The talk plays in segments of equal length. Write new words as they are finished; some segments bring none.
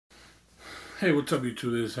Hey, what's up,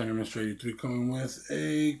 YouTube? This is Henry Mr. 83 coming with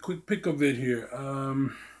a quick pickup vid here.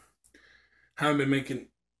 Haven't been making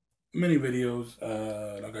many videos.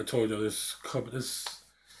 Like I told you, this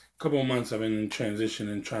couple of months I've been in transition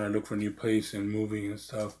and trying to look for a new place and moving and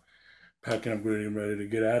stuff. Packing up, getting ready to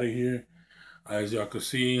get out of here. As y'all can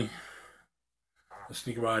see, the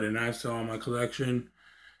sneaker ride and I saw in my collection.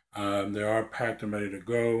 They are packed and ready to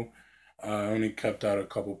go. I only kept out a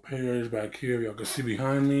couple pairs back here. Y'all can see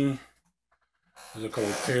behind me. There's a couple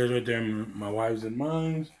pairs right there, my wife's and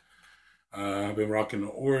mine's. I've been rocking the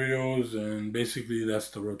Oreos, and basically that's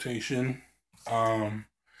the rotation.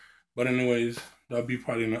 But anyways, that'll be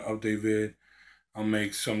probably in an update vid I'll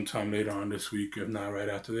make sometime later on this week, if not right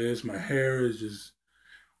after this. My hair is just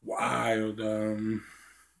wild.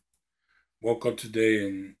 Woke up today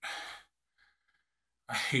and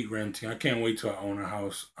I hate renting. I can't wait till I own a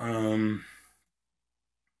house. But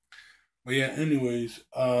yeah, anyways,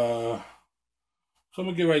 so I'm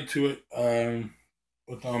gonna get right to it.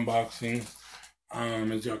 With the unboxing.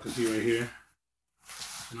 As y'all can see right here,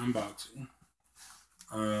 an unboxing.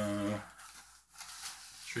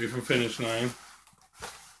 Straight from Finish Line.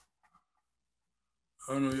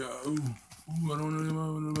 I don't know, y'all. I don't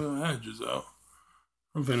know the address out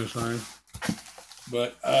from Finish Line.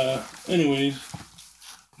 But anyways,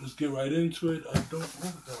 let's get right into it. I don't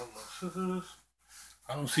have my scissors.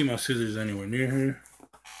 I don't see my scissors anywhere near here.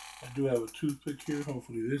 I do have a toothpick here.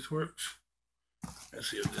 Hopefully this works.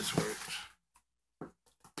 Let's see if this works.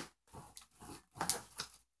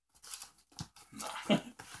 Nah,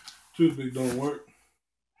 toothpick don't work.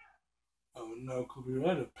 Oh no, because we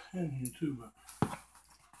had a pen here too, but I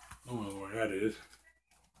don't know where that is.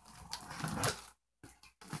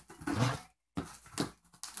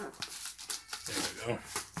 There we go.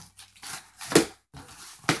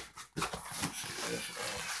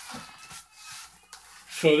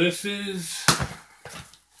 So this is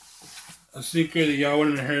a sneaker that y'all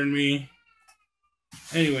wouldn't have heard me.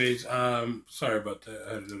 Anyways, sorry about that.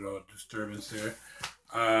 I had a little disturbance there.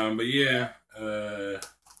 But yeah, God,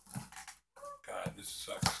 this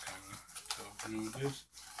sucks kind of to open with this.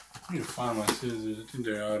 I need to find my scissors. I think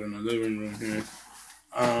they're out in the living room here.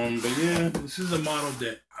 But yeah, this is a model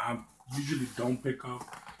that I usually don't pick up.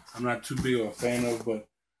 I'm not too big of a fan of, but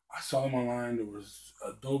I saw them online. There was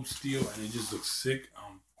a dope steal, and it just looks sick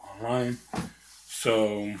online.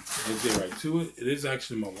 So let's get right to it. It is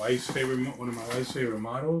actually my wife's favorite, one of my wife's favorite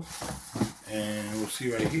models. And we'll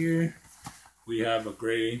see right here, we have a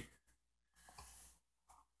gray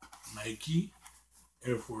Nike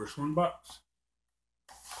Air Force One box.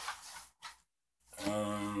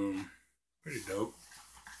 Pretty dope.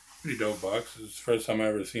 Pretty dope box. It's the first time I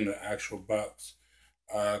ever seen an actual box.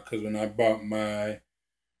 Because when I bought my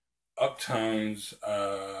Uptowns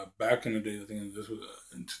back in the day, I think this was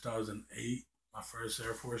in 2008. My first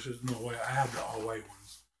Air Forces. No way, I have the all white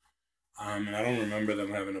ones. And I don't remember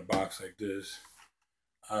them having a box like this.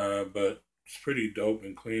 But it's pretty dope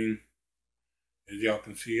and clean. As y'all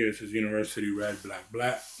can see here, it says University Red, Black,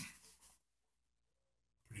 Black.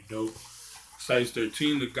 Pretty dope. Size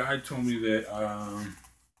 13. The guy told me that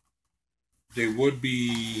they would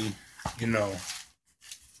be, you know,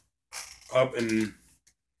 up, and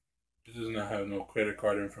it does not have no credit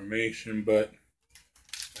card information, but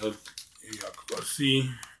y'all can go see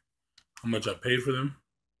how much I paid for them.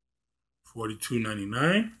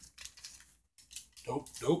 $42.99. Dope,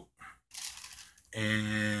 dope.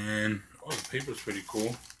 And oh, the paper's pretty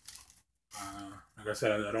cool. Like I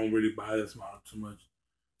said, I don't really buy this model too much,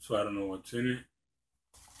 so I don't know what's in it.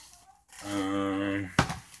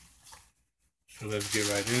 So let's get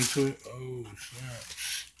right into it. Oh,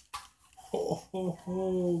 snaps. Ho, ho,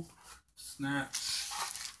 ho. Snaps.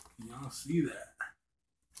 Can y'all see that?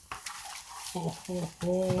 Ho, ho,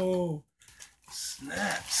 ho.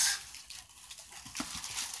 Snaps.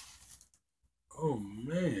 Oh,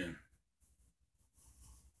 man.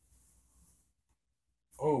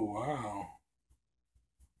 Oh, wow.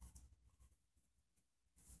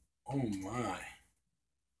 Oh, my.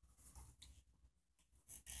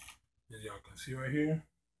 As y'all can see right here.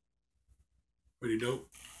 Pretty dope.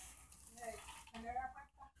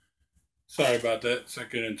 Sorry about that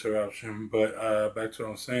second interruption, but back to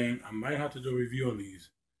what I'm saying. I might have to do a review on these.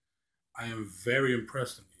 I am very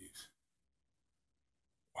impressed with these.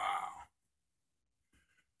 Wow.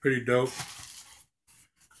 Pretty dope.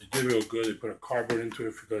 They did real good. They put a cardboard into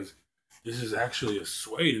it because this is actually a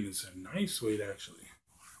suede, and it's a nice suede actually.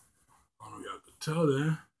 I don't know if y'all could tell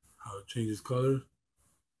there how it changes colors.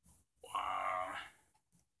 Wow.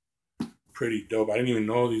 Pretty dope. I didn't even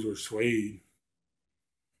know these were suede.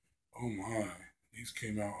 Oh my. These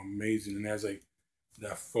came out amazing. And it has like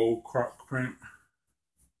that faux croc print.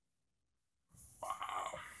 Wow.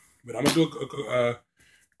 But I'm gonna do a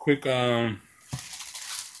quick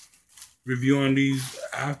review on these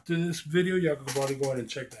after this video. Y'all can probably go ahead and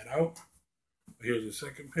check that out. But here's the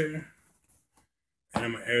second pair. And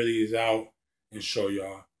I'm gonna air these out and show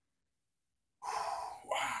y'all.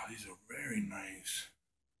 Wow, these are very nice.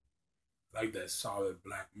 I like that solid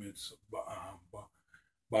black midsole,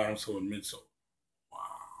 bottom sole and midsole.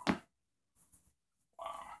 Wow.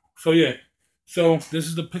 Wow. So yeah. So this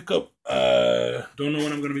is the pickup. Don't know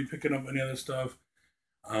when I'm gonna be picking up any other stuff.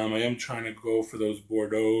 I am trying to go for those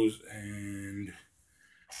Bordeauxs and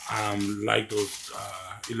like those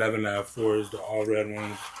 11 Lab 4s, the all red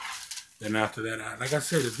ones. Then after that, like I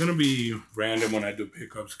said, it's gonna be random when I do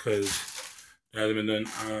pickups because it hasn't been done.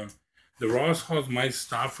 The Ross hauls might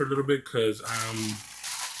stop for a little bit because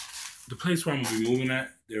the place where I'm gonna be moving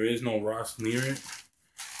at, there is no Ross near it.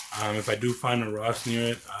 If I do find a Ross near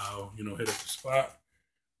it, I'll hit up the spot.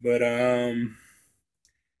 But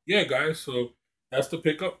yeah, guys. So that's the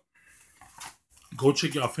pickup. Go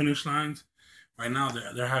check y'all Finish Lines. Right now,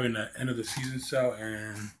 they're having the end of the season sale,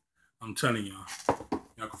 and I'm telling y'all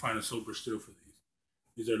can find a super steal for these.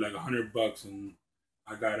 These are like $100, and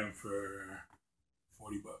I got them for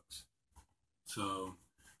 $40. So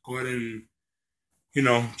go ahead and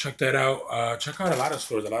check that out. Check out a lot of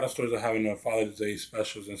stores. A lot of stores are having their Father's Day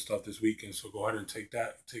specials and stuff this weekend. So go ahead and take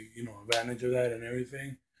advantage of that and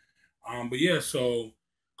everything. But yeah, so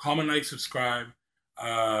comment, like, subscribe.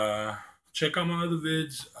 Check out my other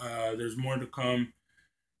vids. There's more to come.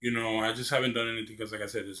 I just haven't done anything because, like I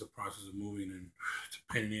said, it's a process of moving and it's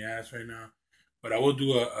a pain in the ass right now. But I will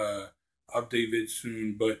do a update vid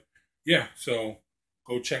soon. But yeah, so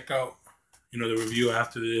go check out the review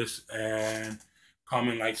after this, and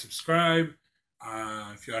comment, like, subscribe.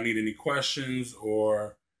 If y'all need any questions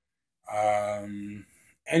or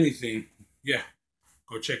anything, yeah,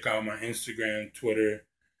 go check out my Instagram, Twitter,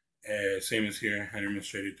 same as here, Henry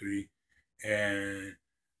Administrator 3, and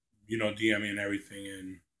DM me and everything,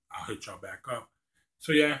 and I'll hit y'all back up.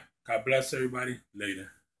 So yeah, God bless everybody.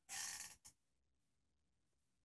 Later.